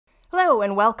Hello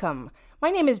and welcome.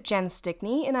 My name is Jen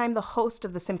Stickney, and I'm the host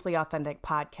of the Simply Authentic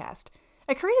podcast.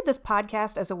 I created this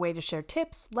podcast as a way to share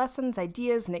tips, lessons,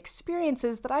 ideas, and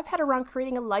experiences that I've had around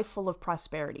creating a life full of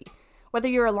prosperity. Whether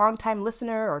you're a longtime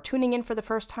listener or tuning in for the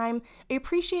first time, I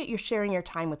appreciate you sharing your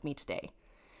time with me today.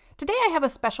 Today I have a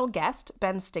special guest,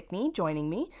 Ben Stickney, joining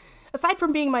me. Aside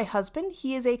from being my husband,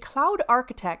 he is a cloud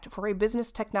architect for a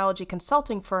business technology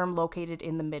consulting firm located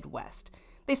in the Midwest.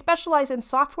 They specialize in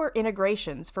software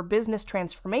integrations for business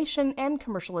transformation and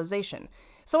commercialization.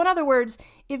 So in other words,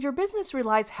 if your business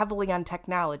relies heavily on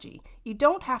technology, you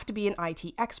don't have to be an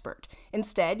IT expert.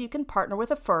 Instead, you can partner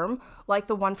with a firm, like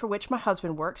the one for which my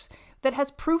husband works, that has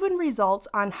proven results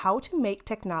on how to make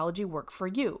technology work for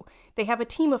you. They have a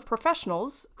team of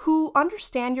professionals who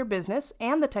understand your business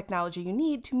and the technology you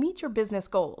need to meet your business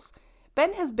goals.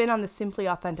 Ben has been on the Simply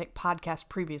Authentic podcast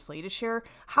previously to share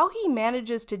how he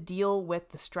manages to deal with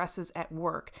the stresses at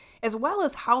work, as well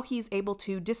as how he's able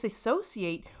to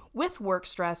disassociate with work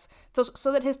stress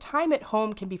so that his time at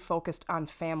home can be focused on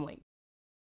family.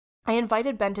 I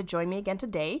invited Ben to join me again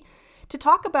today to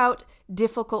talk about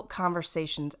difficult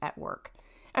conversations at work.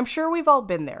 I'm sure we've all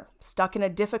been there, stuck in a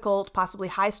difficult, possibly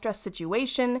high-stress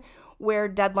situation where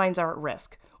deadlines are at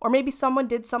risk. Or maybe someone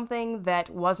did something that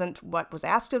wasn't what was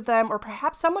asked of them, or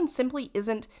perhaps someone simply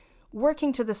isn't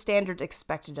working to the standards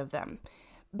expected of them.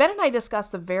 Ben and I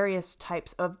discussed the various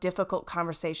types of difficult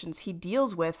conversations he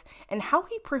deals with and how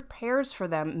he prepares for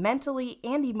them mentally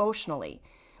and emotionally.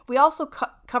 We also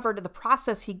covered the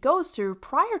process he goes through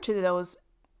prior to those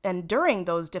and during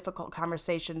those difficult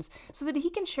conversations so that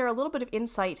he can share a little bit of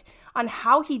insight on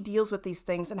how he deals with these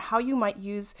things and how you might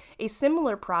use a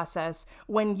similar process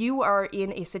when you are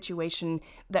in a situation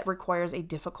that requires a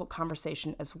difficult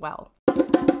conversation as well.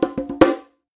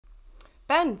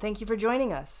 Ben, thank you for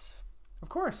joining us. Of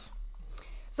course.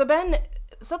 So Ben,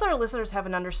 so that our listeners have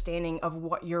an understanding of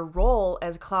what your role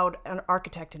as cloud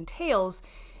architect entails,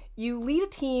 you lead a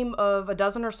team of a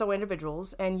dozen or so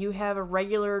individuals, and you have a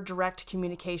regular direct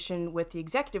communication with the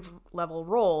executive level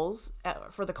roles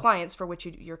for the clients for which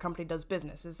your company does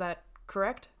business. Is that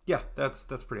correct? Yeah, that's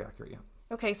pretty accurate, yeah.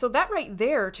 Okay, so that right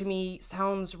there to me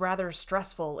sounds rather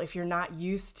stressful if you're not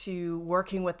used to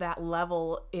working with that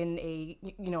level in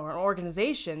an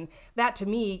organization. That to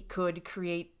me could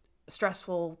create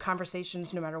stressful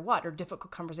conversations no matter what, or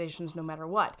difficult conversations no matter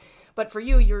what. But for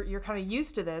you, you're kind of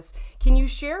used to this. Can you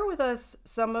share with us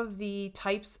some of the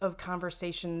types of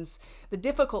conversations, the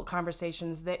difficult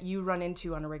conversations that you run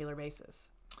into on a regular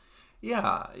basis?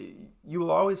 Yeah, you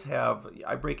will always have,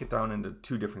 I break it down into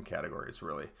two different categories,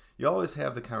 really. You always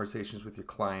have the conversations with your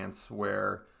clients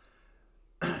where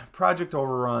project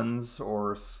overruns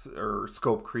or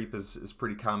scope creep is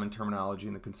pretty common terminology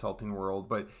in the consulting world,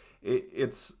 but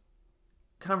it's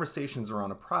conversations around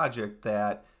a project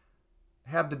that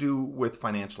have to do with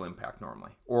financial impact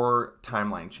normally or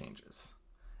timeline changes.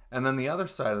 And then the other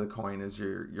side of the coin is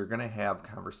you're going to have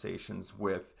conversations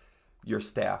with your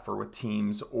staff or with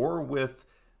teams or with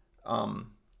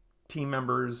team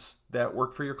members that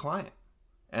work for your client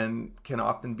and can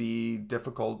often be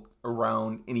difficult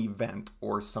around an event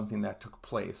or something that took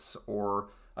place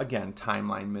or, again,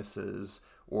 timeline misses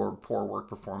or poor work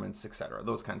performance, etc.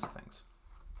 Those kinds of things.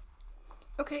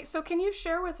 Okay, so can you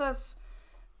share with us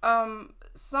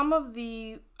some of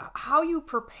how you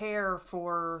prepare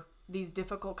for these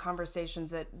difficult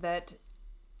conversations that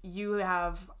you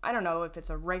have? I don't know if it's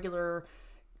a regular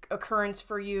occurrence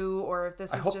for you or if this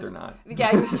is I hope they're not.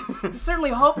 Yeah, you certainly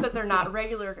hope that they're not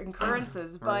regular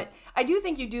occurrences, but right. I do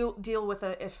think you do deal with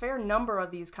a fair number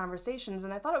of these conversations,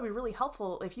 and I thought it would be really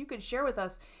helpful if you could share with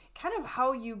us kind of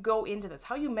how you go into this,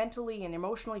 how you mentally and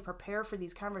emotionally prepare for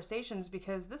these conversations,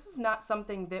 because this is not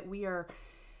something that we are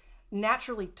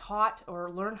naturally taught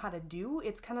or learn how to do.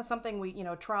 It's kind of something we,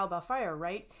 trial by fire,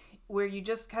 right? Where you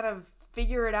just kind of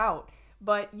figure it out.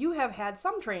 But you have had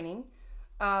some training,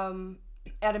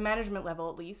 at a management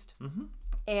level at least. Mm-hmm.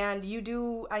 And you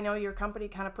do, I know your company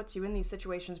kind of puts you in these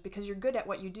situations because you're good at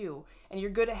what you do. And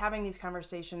you're good at having these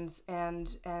conversations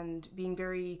and being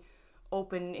very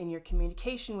open in your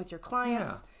communication with your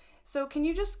clients. Yeah. So can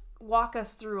you just walk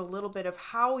us through a little bit of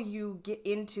how you get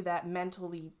into that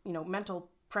mental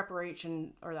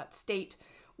preparation or that state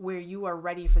where you are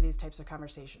ready for these types of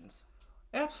conversations?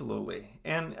 Absolutely.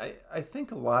 And I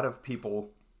think a lot of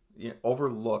people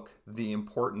overlook the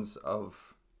importance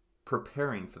of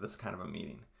preparing for this kind of a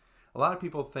meeting. A lot of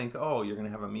people think, oh, you're going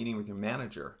to have a meeting with your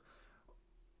manager.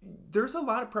 There's a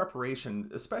lot of preparation,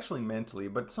 especially mentally,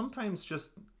 but sometimes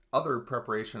just other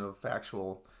preparation of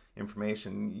factual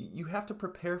information. You have to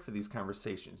prepare for these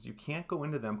conversations. You can't go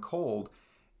into them cold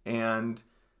and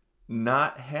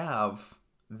not have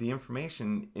the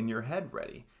information in your head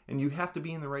ready, and you have to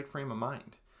be in the right frame of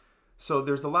mind. So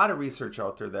there's a lot of research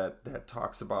out there that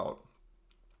talks about,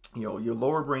 your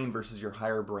lower brain versus your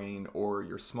higher brain, or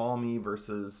your small me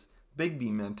versus big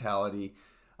B mentality.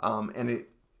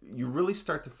 You really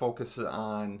start to focus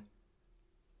on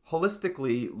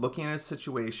holistically looking at a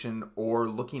situation or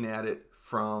looking at it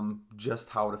from just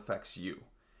how it affects you.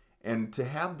 And to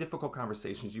have difficult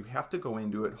conversations, you have to go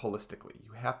into it holistically.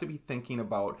 You have to be thinking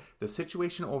about the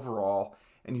situation overall,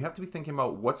 and you have to be thinking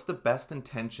about what's the best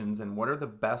intentions and what are the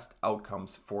best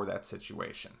outcomes for that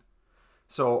situation.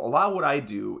 So a lot of what I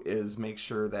do is make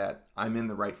sure that I'm in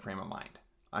the right frame of mind.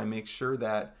 I make sure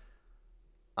that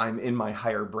I'm in my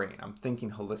higher brain. I'm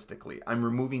thinking holistically. I'm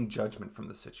removing judgment from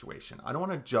the situation. I don't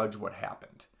want to judge what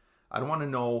happened. I don't want to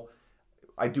know.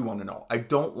 I do want to know. I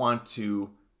don't want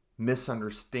to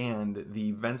misunderstand the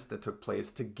events that took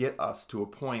place to get us to a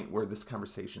point where this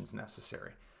conversation is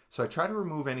necessary. So I try to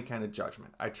remove any kind of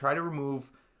judgment. I try to remove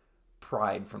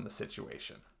pride from the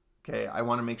situation. Okay, I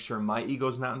want to make sure my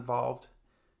ego's not involved.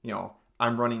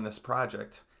 I'm running this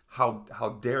project.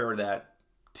 How dare that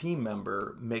team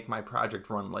member make my project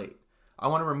run late? I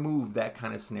want to remove that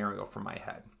kind of scenario from my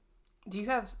head. Do you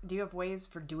have ways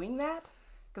for doing that?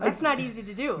 Because that's not easy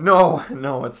to do. No,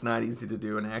 it's not easy to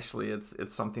do, and actually,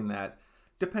 it's something that,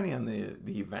 depending on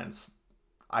the events,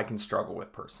 I can struggle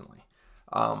with personally.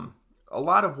 A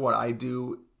lot of what I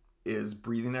do is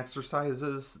breathing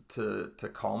exercises to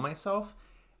calm myself,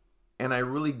 and I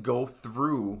really go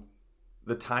through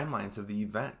the timelines of the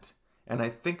event, and I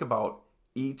think about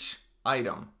each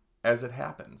item as it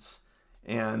happens.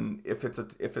 And if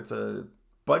it's a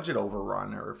budget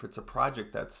overrun, or if it's a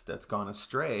project that's gone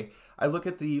astray, I look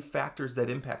at the factors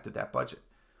that impacted that budget.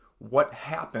 What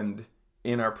happened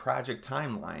in our project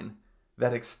timeline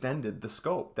that extended the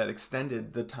scope, that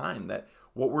extended the time,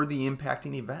 what were the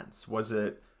impacting events? Was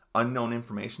it unknown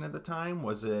information at the time?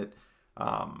 Was it,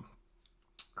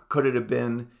 could it have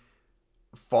been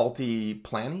faulty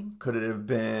planning? Could it have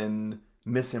been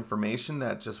misinformation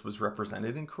that just was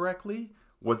represented incorrectly?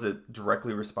 Was it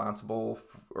directly responsible,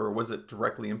 or was it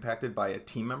directly impacted by a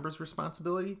team member's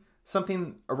responsibility?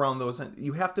 Something around those.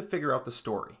 You have to figure out the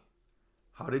story.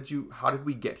 How did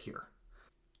we get here?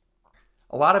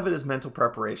 A lot of it is mental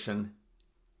preparation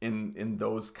in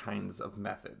those kinds of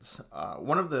methods.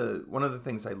 One of the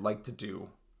things I like to do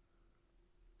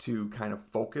to kind of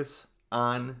focus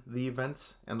on the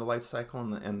events and the life cycle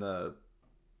and the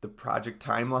project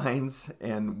timelines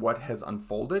and what has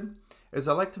unfolded is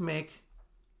I like to make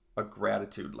a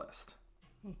gratitude list.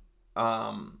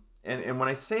 And when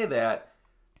I say that,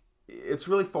 it's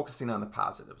really focusing on the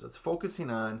positives. It's focusing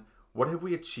on what have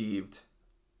we achieved,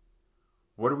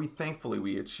 what are we thankful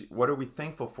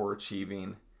for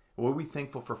achieving, what are we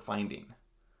thankful for finding.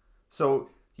 So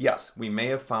yes, we may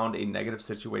have found a negative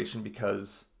situation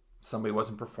because somebody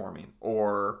wasn't performing,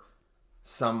 or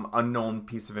some unknown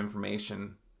piece of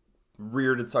information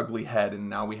reared its ugly head and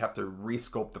now we have to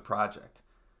rescope the project.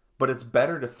 But it's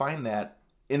better to find that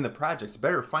in the project. It's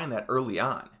better to find that early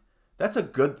on. That's a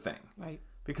good thing. Right.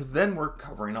 Because then we're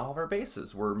covering all of our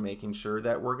bases. We're making sure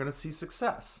that we're going to see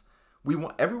success.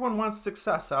 Everyone wants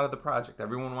success out of the project.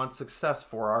 Everyone wants success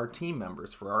for our team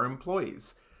members, for our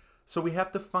employees. So we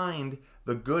have to find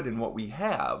the good in what we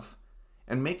have,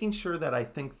 and making sure that I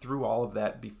think through all of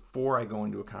that before I go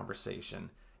into a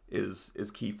conversation is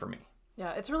key for me.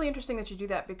 Yeah, it's really interesting that you do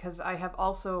that, because I have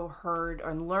also heard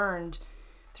and learned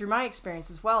through my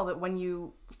experience as well that when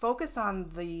you focus on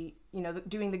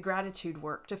doing the gratitude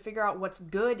work to figure out what's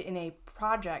good in a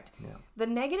project, the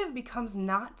negative becomes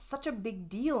not such a big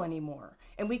deal anymore.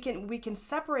 And we can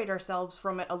separate ourselves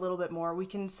from it a little bit more. We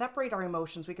can separate our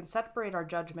emotions. We can separate our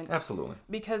judgment. Absolutely.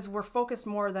 Because we're focused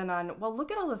more than on, well,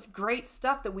 look at all this great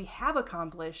stuff that we have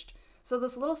accomplished. So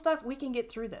this little stuff, we can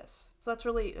get through this. So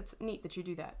it's neat that you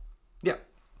do that. Yeah.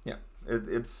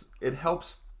 It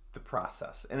helps the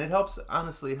process, and it helps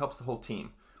the whole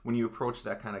team when you approach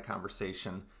that kind of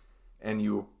conversation, and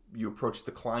you approach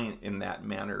the client in that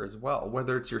manner as well,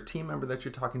 whether it's your team member that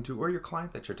you're talking to or your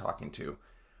client that you're talking to.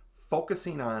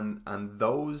 Focusing on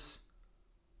those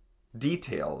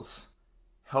details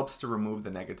helps to remove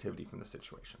the negativity from the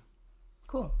situation.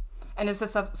 Cool. And is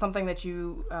this something that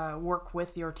you work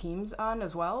with your teams on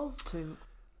as well to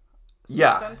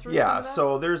them through some of that?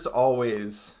 So there's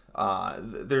always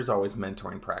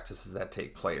mentoring practices that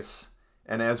take place,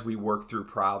 and as we work through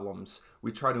problems,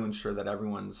 we try to ensure that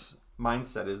everyone's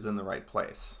mindset is in the right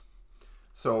place.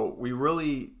 So we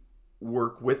really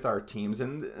work with our teams,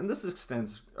 and this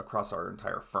extends across our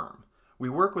entire firm. We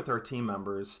work with our team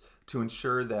members to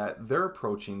ensure that they're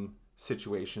approaching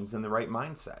situations in the right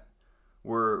mindset.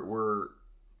 We're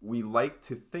we like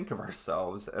to think of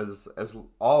ourselves as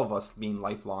all of us being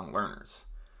lifelong learners.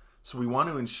 So we want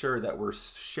to ensure that we're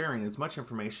sharing as much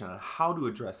information on how to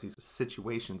address these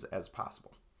situations as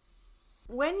possible.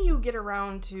 When you get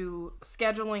around to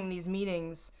scheduling these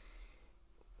meetings,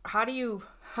 how do you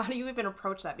even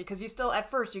approach that? Because you still, at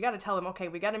first, you got to tell them, okay,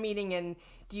 we got a meeting, and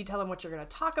do you tell them what you're going to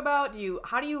talk about?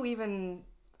 How do you even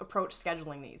approach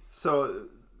scheduling these? So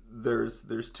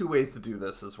there's two ways to do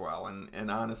this as well,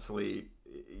 and honestly,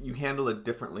 you handle it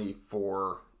differently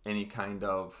for any kind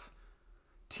of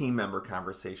team member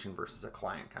conversation versus a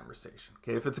client conversation.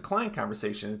 Okay, if it's a client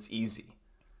conversation, it's easy.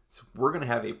 So we're going to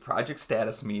have a project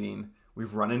status meeting.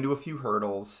 We've run into a few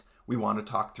hurdles. We want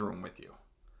to talk through them with you.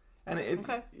 And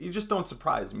you just don't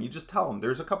surprise them. You just tell them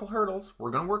there's a couple hurdles.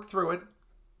 We're going to work through it.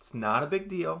 It's not a big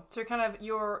deal. So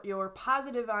you're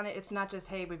positive on it. It's not just,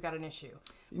 hey, we've got an issue.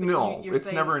 No, it's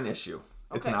saying, never an issue.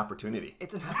 Okay. It's an opportunity.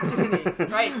 It's an opportunity,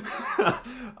 right?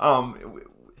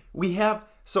 We have,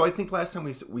 so I think last time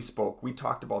we spoke, we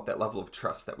talked about that level of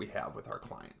trust that we have with our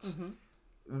clients. Mm-hmm.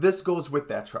 This goes with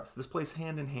that trust. This plays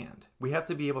hand in hand. We have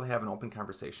to be able to have an open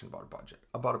conversation about a budget,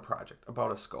 about a project,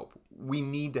 about a scope. We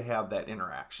need to have that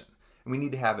interaction, and we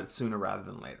need to have it sooner rather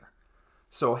than later.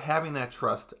 So having that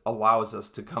trust allows us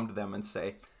to come to them and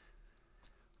say,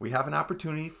 we have an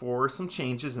opportunity for some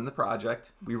changes in the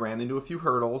project. We ran into a few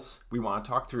hurdles. We want to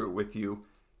talk through it with you.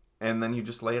 And then you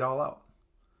just lay it all out.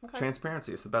 Okay.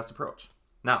 Transparency is the best approach.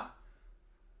 Now,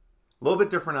 a little bit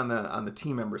different on the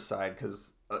team member side,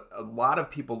 because a lot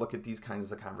of people look at these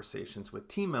kinds of conversations with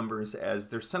team members as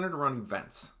they're centered around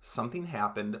events. Something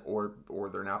happened or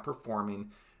they're not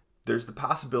performing. There's the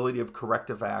possibility of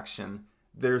corrective action.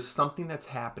 There's something that's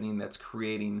happening that's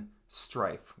creating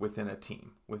strife within a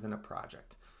team, within a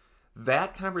project.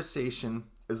 That conversation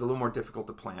is a little more difficult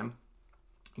to plan.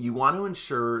 You want to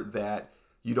ensure that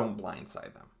you don't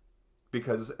blindside them.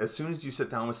 Because as soon as you sit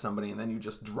down with somebody and then you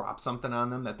just drop something on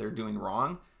them that they're doing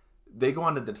wrong, they go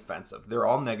onto the defensive. They're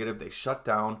all negative. They shut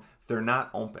down. They're not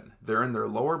open. They're in their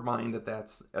lower mind at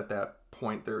that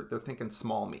point. They're thinking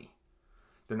small me.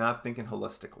 They're not thinking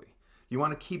holistically. You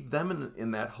want to keep them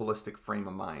in that holistic frame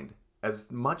of mind as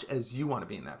much as you want to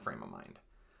be in that frame of mind.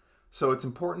 So it's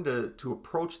important to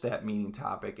approach that meeting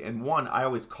topic. And one, I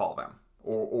always call them,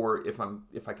 or if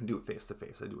I can do it face to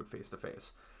face, I do it face to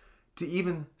face. To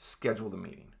even schedule the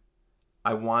meeting,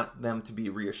 I want them to be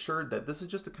reassured that this is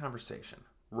just a conversation.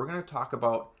 We're going to talk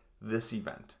about this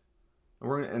event,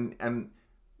 and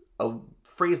a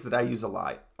phrase that I use a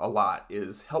lot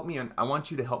is help me. I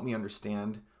want you to help me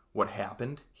understand what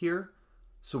happened here,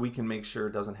 so we can make sure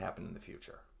it doesn't happen in the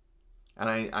future. And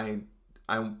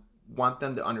I want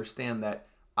them to understand that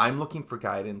I'm looking for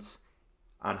guidance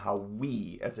on how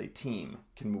we as a team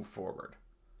can move forward.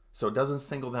 So it doesn't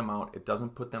single them out. It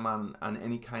doesn't put them on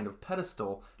any kind of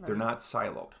pedestal. Right. They're not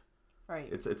siloed. Right.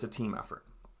 It's a team effort.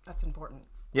 That's important.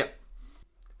 Yep.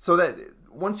 So that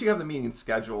once you have the meeting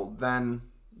scheduled, then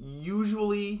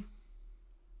usually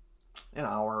an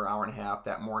hour and a half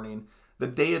that morning, the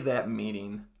day of that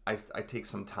meeting, I take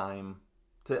some time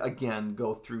to, again,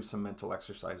 go through some mental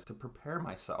exercise to prepare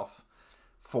myself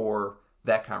for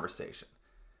that conversation.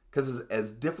 Because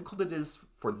as difficult it is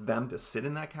for them to sit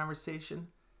in that conversation,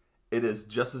 it is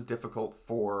just as difficult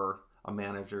for a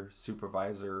manager,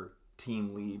 supervisor,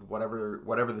 team lead, whatever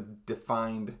the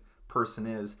defined person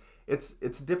is.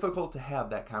 It's difficult to have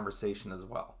that conversation as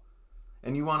well.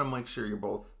 And you want to make sure you're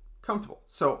both comfortable.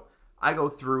 So I go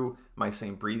through my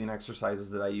same breathing exercises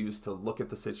that I use to look at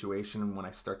the situation when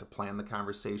I start to plan the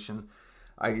conversation.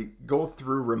 I go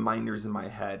through reminders in my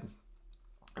head.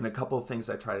 And a couple of things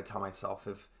I try to tell myself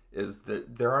is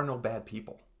that there are no bad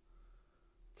people.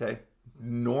 Okay?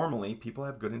 Normally, people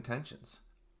have good intentions.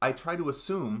 I try to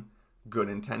assume good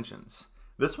intentions.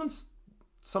 This one's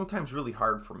sometimes really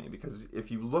hard for me because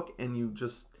if you look and you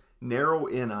just narrow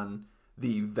in on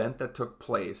the event that took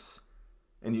place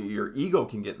and your ego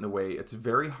can get in the way, it's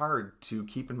very hard to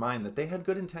keep in mind that they had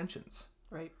good intentions.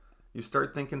 Right. You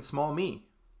start thinking small me.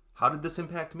 How did this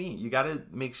impact me? You got to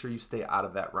make sure you stay out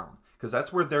of that realm because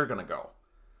that's where they're going to go.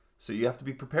 So you have to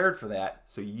be prepared for that.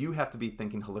 So you have to be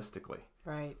thinking holistically.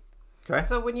 Right. Okay.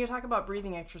 So when you talk about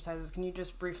breathing exercises, can you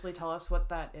just briefly tell us what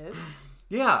that is?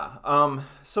 Yeah.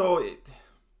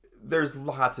 There's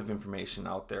lots of information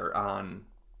out there on,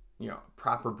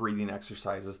 proper breathing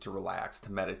exercises to relax,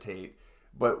 to meditate.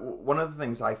 But one of the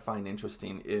things I find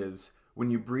interesting is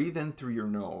when you breathe in through your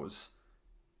nose,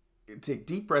 take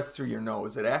deep breaths through your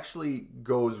nose, it actually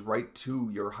goes right to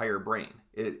your higher brain.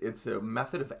 It's a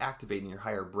method of activating your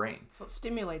higher brain. So it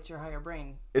stimulates your higher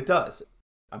brain. It does.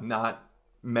 I'm not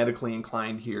medically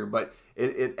inclined here, but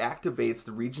it activates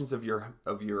the regions of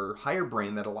your higher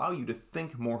brain that allow you to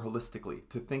think more holistically,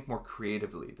 to think more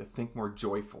creatively, to think more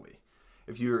joyfully.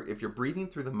 If you're breathing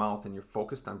through the mouth and you're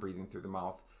focused on breathing through the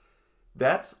mouth,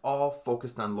 that's all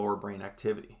focused on lower brain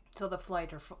activity. So the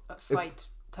flight or fight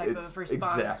type of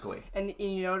response. Exactly. And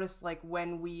you notice, like,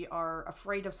 when we are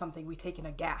afraid of something, we take in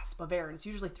a gasp of air, and it's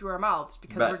usually through our mouths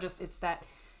because it's that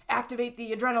activate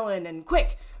the adrenaline and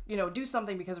quick, do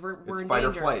something because we're in danger. It's fight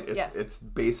or flight. Yes. It's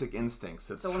basic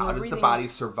instincts. It's so how does the body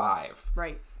survive?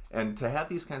 Right. And to have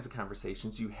these kinds of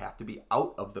conversations, you have to be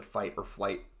out of the fight or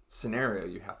flight scenario.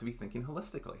 You have to be thinking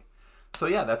holistically. So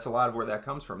yeah, that's a lot of where that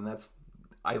comes from. And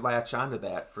I latch onto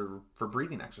that for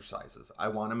breathing exercises. I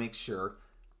want to make sure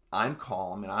I'm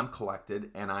calm and I'm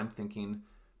collected and I'm thinking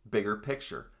bigger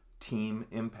picture, team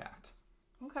impact.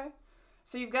 Okay.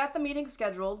 So you've got the meeting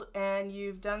scheduled and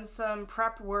you've done some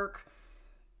prep work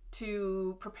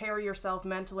to prepare yourself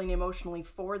mentally and emotionally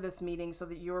for this meeting so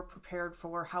that you're prepared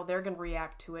for how they're going to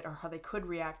react to it or how they could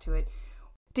react to it.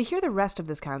 To hear the rest of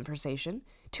this conversation,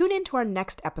 tune in to our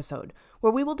next episode,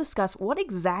 where we will discuss what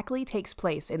exactly takes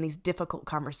place in these difficult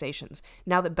conversations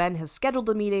now that Ben has scheduled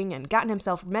the meeting and gotten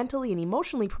himself mentally and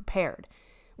emotionally prepared.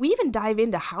 We even dive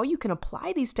into how you can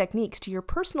apply these techniques to your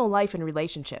personal life and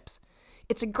relationships.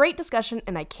 It's a great discussion,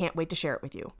 and I can't wait to share it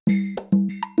with you.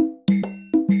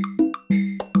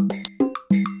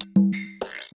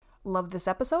 Love this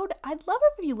episode? I'd love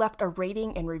it if you left a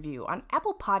rating and review on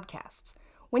Apple Podcasts.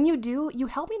 When you do, you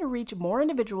help me to reach more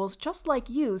individuals just like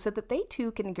you so that they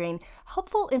too can gain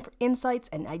helpful insights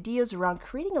and ideas around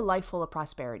creating a life full of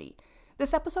prosperity.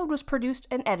 This episode was produced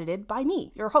and edited by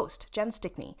me, your host, Jen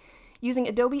Stickney, using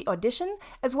Adobe Audition,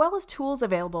 as well as tools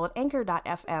available at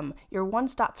Anchor.fm, your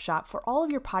one-stop shop for all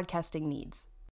of your podcasting needs.